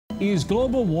Is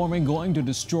global warming going to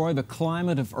destroy the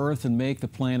climate of Earth and make the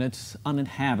planet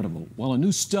uninhabitable? Well, a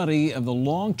new study of the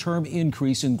long-term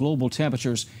increase in global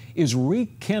temperatures is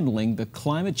rekindling the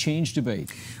climate change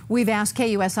debate. We've asked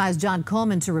KUSI's John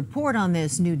Coleman to report on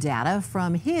this new data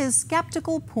from his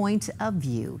skeptical point of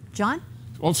view. John?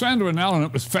 Well, Sandra and Alan,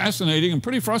 it was fascinating and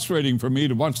pretty frustrating for me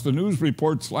to watch the news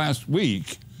reports last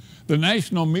week. The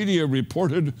national media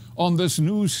reported on this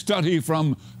new study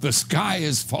from the sky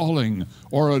is falling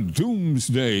or a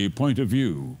doomsday point of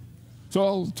view.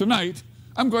 So tonight,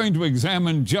 I'm going to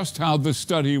examine just how this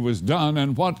study was done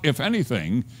and what, if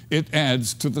anything, it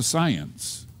adds to the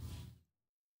science.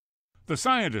 The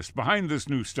scientists behind this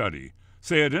new study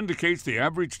say it indicates the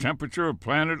average temperature of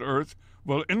planet Earth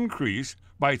will increase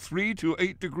by 3 to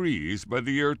 8 degrees by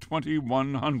the year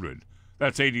 2100.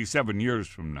 That's 87 years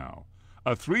from now.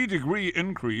 A 3-degree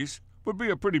increase would be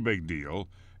a pretty big deal,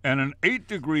 and an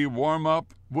 8-degree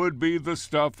warm-up would be the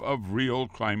stuff of real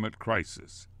climate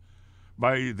crisis.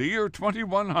 By the year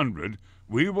 2100,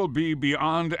 we will be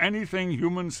beyond anything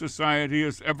human society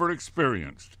has ever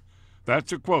experienced.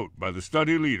 That's a quote by the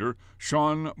study leader,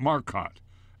 Sean Marcotte,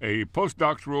 a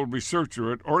postdoctoral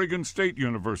researcher at Oregon State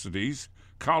University's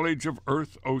College of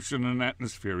Earth, Ocean, and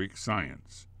Atmospheric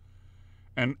Science.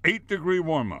 An 8-degree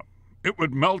warm-up. It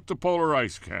would melt the polar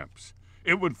ice caps.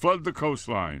 It would flood the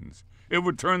coastlines. It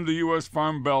would turn the U.S.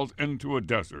 Farm Belt into a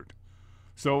desert.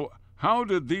 So how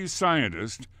did these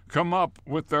scientists come up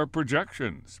with their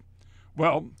projections?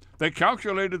 Well, they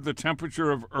calculated the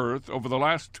temperature of Earth over the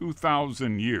last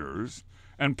 2,000 years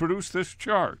and produced this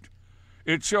chart.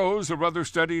 It shows a rather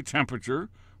steady temperature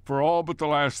for all but the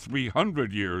last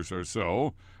 300 years or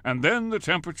so, and then the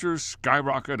temperatures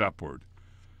skyrocket upward.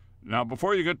 Now,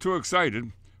 before you get too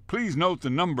excited, please note the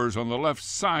numbers on the left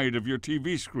side of your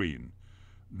TV screen.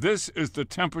 This is the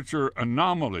temperature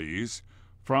anomalies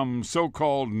from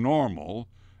so-called normal,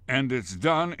 and it's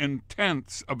done in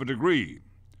tenths of a degree.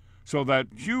 So that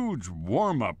huge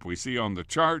warm-up we see on the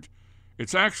chart,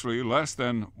 it's actually less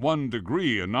than 1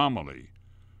 degree anomaly.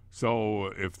 So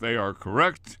if they are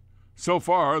correct, so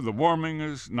far the warming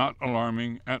is not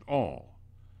alarming at all.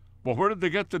 Well, where did they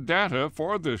get the data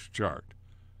for this chart?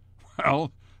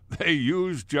 Well, they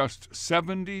used just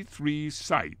 73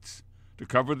 sites to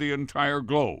cover the entire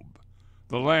globe,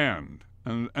 the land,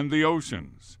 and the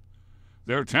oceans.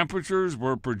 Their temperatures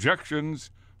were projections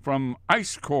from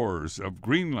ice cores of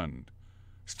Greenland,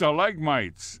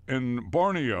 stalagmites in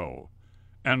Borneo,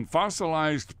 and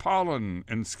fossilized pollen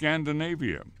in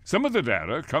Scandinavia. Some of the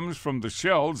data comes from the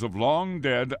shells of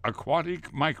long-dead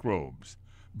aquatic microbes,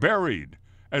 buried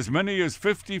as many as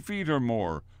 50 feet or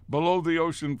more below the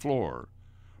ocean floor.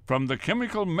 From the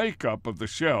chemical makeup of the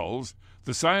shells,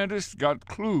 the scientists got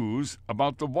clues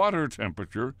about the water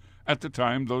temperature at the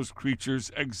time those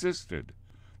creatures existed.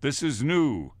 This is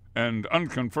new and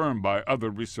unconfirmed by other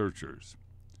researchers.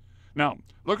 Now,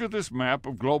 look at this map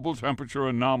of global temperature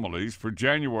anomalies for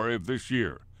January of this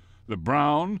year. The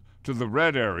brown to the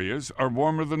red areas are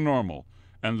warmer than normal,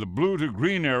 and the blue to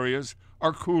green areas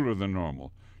are cooler than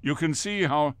normal. You can see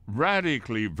how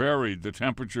radically varied the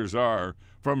temperatures are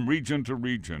from region to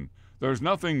region. There's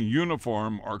nothing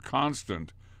uniform or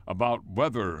constant about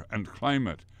weather and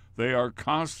climate. They are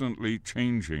constantly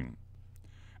changing.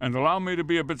 And allow me to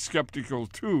be a bit skeptical,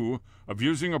 too, of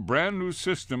using a brand new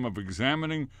system of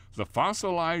examining the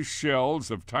fossilized shells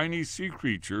of tiny sea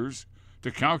creatures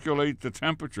to calculate the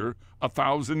temperature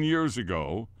 1,000 years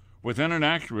ago within an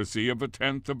accuracy of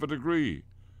 1/10 of a degree.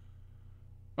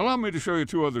 Allow me to show you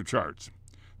 2 other charts.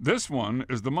 This one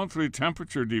is the monthly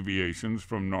temperature deviations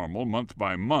from normal month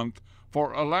by month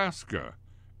for Alaska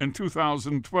in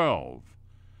 2012.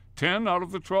 10 out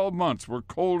of the 12 months were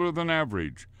colder than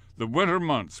average. The winter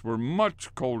months were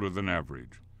much colder than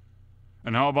average.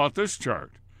 And how about this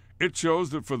chart? It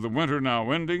shows that for the winter now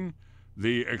ending,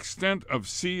 the extent of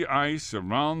sea ice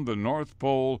around the North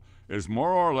Pole is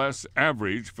more or less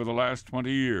average for the last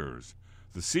 20 years.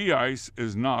 The sea ice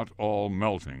is not all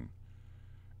melting.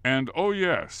 And oh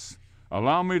yes,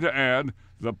 allow me to add,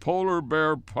 the polar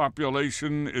bear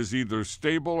population is either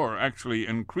stable or actually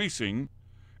increasing,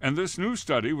 and this new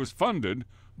study was funded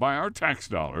by our tax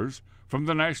dollars from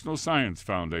the National Science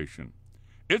Foundation.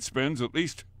 It spends at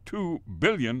least $2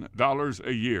 billion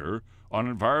a year on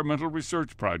environmental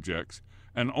research projects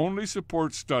and only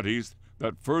supports studies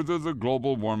that further the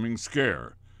global warming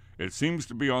scare. It seems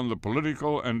to be on the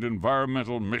political and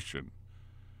environmental mission.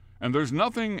 And there's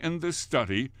nothing in this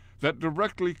study that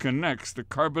directly connects the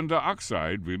carbon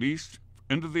dioxide released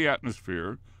into the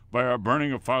atmosphere by our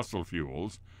burning of fossil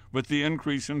fuels with the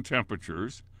increase in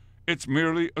temperatures. It's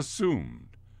merely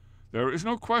assumed. There is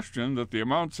no question that the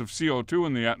amounts of CO2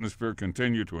 in the atmosphere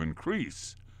continue to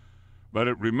increase, but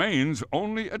it remains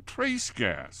only a trace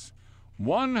gas,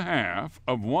 1/2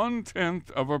 of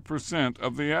 1/10%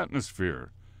 of the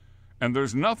atmosphere. And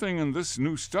there's nothing in this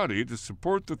new study to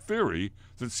support the theory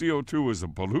that CO2 is a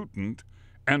pollutant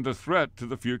and a threat to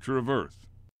the future of Earth.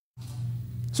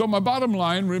 So my bottom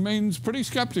line remains pretty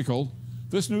skeptical.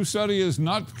 This new study is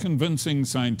not convincing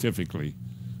scientifically.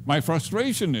 My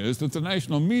frustration is that the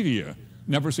national media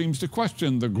never seems to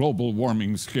question the global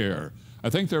warming scare. I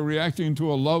think they're reacting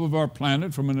to a love of our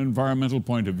planet from an environmental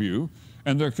point of view,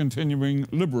 and their continuing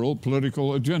liberal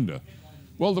political agenda.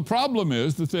 Well, the problem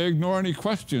is that they ignore any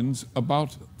questions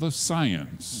about the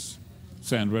science.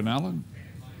 Sandra and Alan?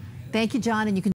 Thank you, John, and you can